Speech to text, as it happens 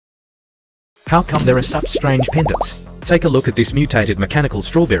How come there are such strange pendants? Take a look at this mutated mechanical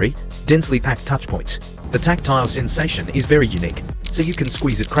strawberry, densely packed touch points. The tactile sensation is very unique, so you can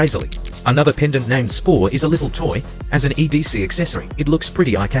squeeze it crazily. Another pendant named Spore is a little toy. As an EDC accessory, it looks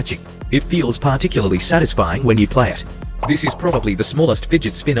pretty eye-catching. It feels particularly satisfying when you play it. This is probably the smallest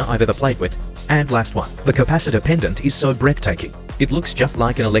fidget spinner I've ever played with. And last one, the capacitor pendant is so breathtaking. It looks just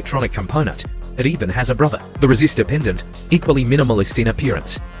like an electronic component. It even has a brother, the resistor pendant, equally minimalist in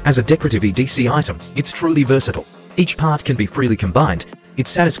appearance. As a decorative EDC item, it's truly versatile. Each part can be freely combined. It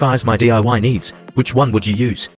satisfies my DIY needs. Which one would you use?